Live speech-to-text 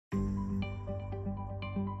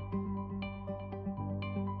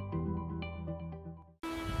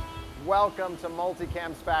Welcome to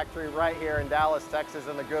MultiCam's factory right here in Dallas, Texas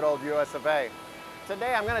in the good old US of A.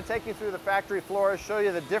 Today I'm going to take you through the factory floor, show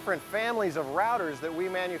you the different families of routers that we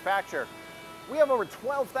manufacture. We have over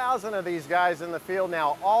 12,000 of these guys in the field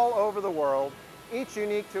now all over the world, each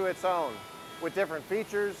unique to its own, with different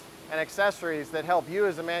features and accessories that help you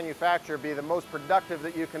as a manufacturer be the most productive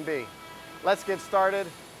that you can be. Let's get started.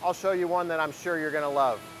 I'll show you one that I'm sure you're going to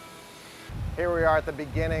love. Here we are at the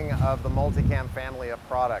beginning of the MultiCam family of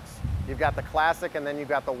products. You've got the Classic and then you've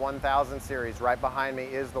got the 1000 series. Right behind me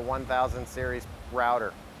is the 1000 series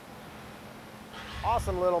router.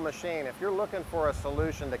 Awesome little machine. If you're looking for a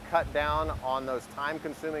solution to cut down on those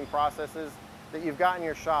time-consuming processes that you've got in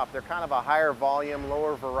your shop, they're kind of a higher volume,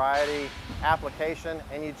 lower variety application,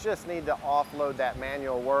 and you just need to offload that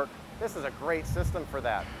manual work. This is a great system for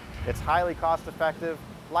that. It's highly cost-effective,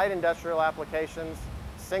 light industrial applications,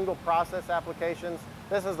 single process applications.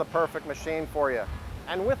 This is the perfect machine for you.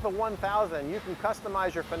 And with the 1000, you can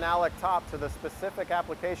customize your phenolic top to the specific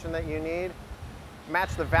application that you need,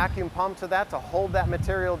 match the vacuum pump to that to hold that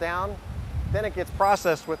material down. Then it gets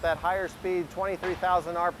processed with that higher speed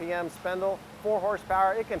 23,000 RPM spindle, 4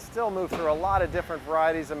 horsepower. It can still move through a lot of different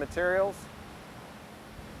varieties of materials.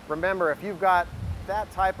 Remember, if you've got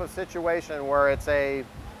that type of situation where it's a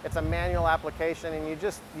manual application and you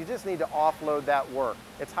just need to offload that work.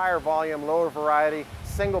 It's higher volume, lower variety,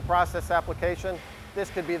 single process application. This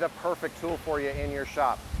could be the perfect tool for you in your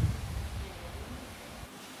shop.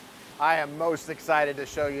 I am most excited to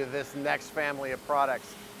show you this next family of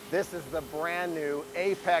products. This is the brand new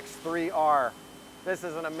Apex 3R. This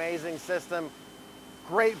is an amazing system,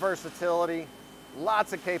 great versatility,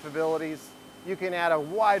 lots of capabilities. You can add a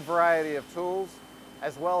wide variety of tools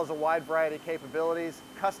as well as a wide variety of capabilities,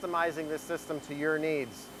 customizing this system to your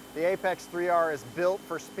needs. The Apex 3R is built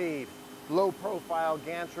for speed, low profile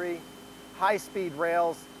gantry, high-speed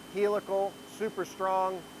rails, helical, super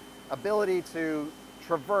strong, ability to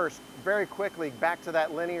traverse very quickly back to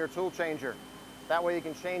that linear tool changer. That way you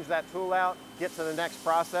can change that tool out, get to the next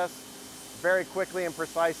process very quickly and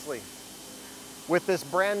precisely. With this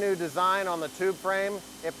brand new design on the tube frame,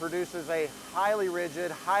 it produces a highly rigid,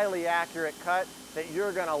 highly accurate cut that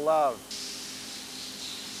you're gonna love.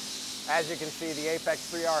 As you can see, the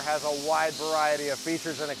Apex 3R has a wide variety of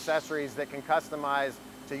features and accessories that can customize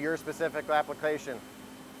to your specific application.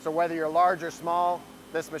 So whether you're large or small,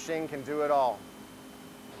 this machine can do it all.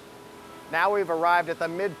 Now we've arrived at the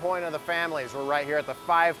midpoint of the families. We're right here at the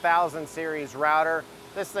 5000 series router.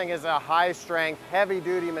 This thing is a high strength, heavy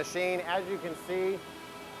duty machine. As you can see,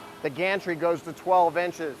 the gantry goes to 12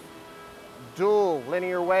 inches. Dual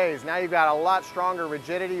linear ways. Now you've got a lot stronger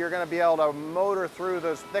rigidity. You're going to be able to motor through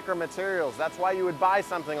those thicker materials. That's why you would buy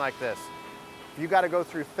something like this. If you got to go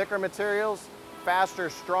through thicker materials, faster,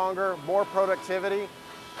 stronger, more productivity,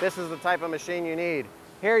 this is the type of machine you need.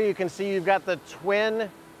 Here you can see you've got the twin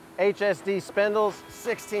HSD spindles,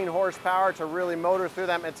 16 horsepower to really motor through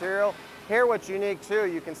that material. Here what's unique too,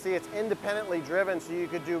 you can see it's independently driven so you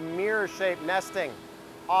could do mirror-shaped nesting.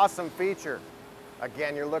 Awesome feature.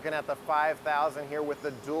 Again, you're looking at the 5000 here with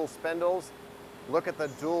the dual spindles. Look at the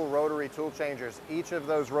dual rotary tool changers. Each of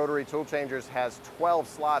those rotary tool changers has 12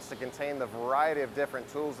 slots to contain the variety of different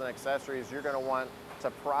tools and accessories you're going to want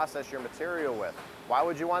to process your material with. Why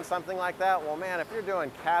would you want something like that? Well, man, if you're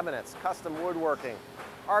doing cabinets, custom woodworking,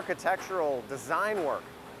 architectural design work,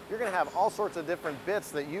 you're going to have all sorts of different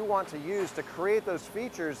bits that you want to use to create those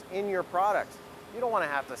features in your product. You don't want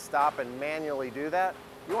to have to stop and manually do that.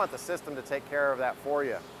 You want the system to take care of that for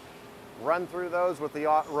you. Run through those with the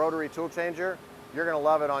rotary tool changer. You're going to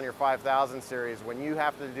love it on your 5000 series. When you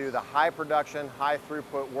have to do the high production, high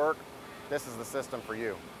throughput work, this is the system for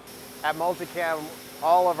you. At MultiCam,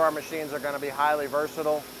 all of our machines are going to be highly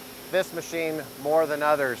versatile. This machine more than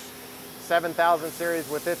others. 7000 series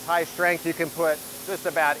with its high strength, you can put just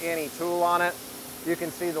about any tool on it. You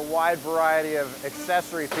can see the wide variety of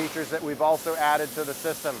accessory features that we've also added to the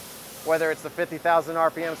system. Whether it's the 50,000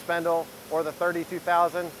 RPM spindle or the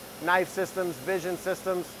 32,000, knife systems, vision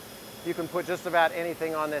systems, you can put just about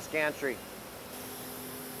anything on this gantry.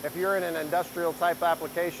 If you're in an industrial type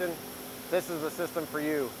application, this is the system for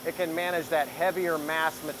you. It can manage that heavier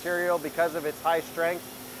mass material because of its high strength.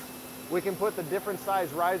 We can put the different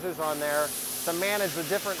size risers on there to manage the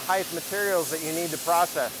different height materials that you need to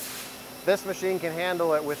process. This machine can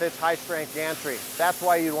handle it with its high strength gantry. That's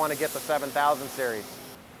why you want to get the 7000 series.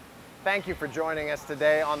 Thank you for joining us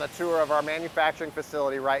today on the tour of our manufacturing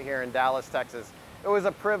facility right here in Dallas, Texas. It was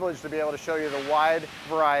a privilege to be able to show you the wide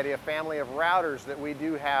variety of family of routers that we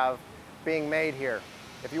do have being made here.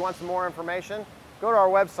 If you want some more information, go to our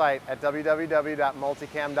website at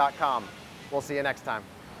www.multicam.com. We'll see you next time.